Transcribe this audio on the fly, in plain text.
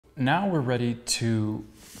now we're ready to,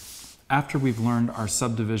 after we've learned our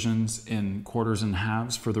subdivisions in quarters and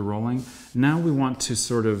halves for the rolling, now we want to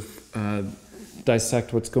sort of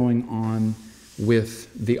dissect what's going on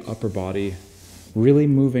with the upper body, really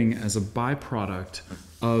moving as a byproduct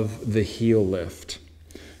of the heel lift.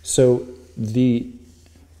 So the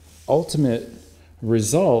ultimate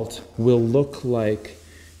result will look like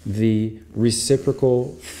the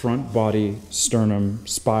reciprocal front body sternum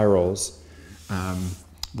spirals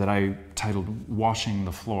that I titled Washing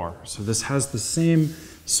the Floor. So this has the same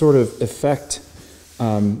sort of effect,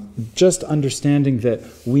 just understanding that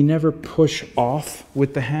we never push off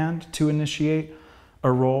with the hand to initiate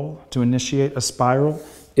a roll, to initiate a spiral.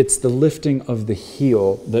 It's the lifting of the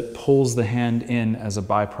heel that pulls the hand in as a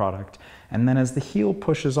byproduct. And then as the heel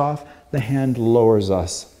pushes off, the hand lowers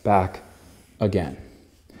us back again.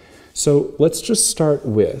 So let's just start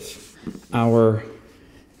with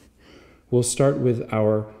we'll start with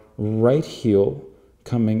our right heel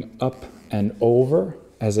coming up and over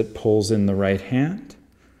as it pulls in the right hand.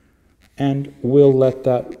 And we'll let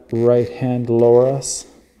that right hand lower us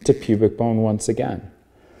to pubic bone once again.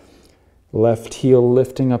 Left heel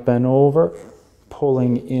lifting up and over,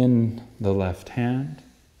 pulling in the left hand.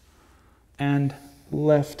 And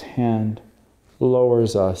left hand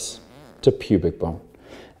lowers us to pubic bone.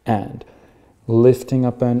 And lifting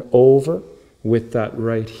up and over with that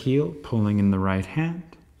right heel, pulling in the right hand.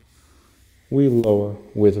 We lower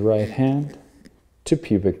with right hand to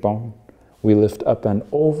pubic bone. We lift up and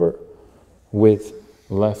over with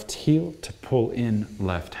left heel to pull in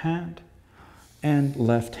left hand. And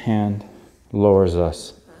left hand lowers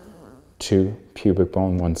us to pubic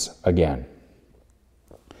bone once again.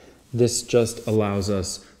 This just allows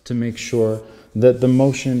us to make sure that the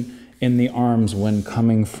motion in the arms when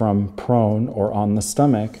coming from prone or on the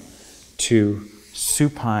stomach to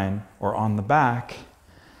supine or on the back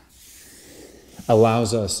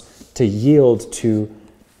allows us to yield to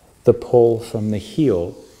the pull from the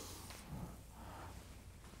heel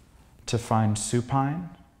to find supine,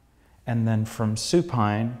 and then from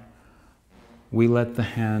supine we let the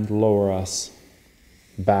hand lower us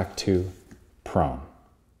back to prone.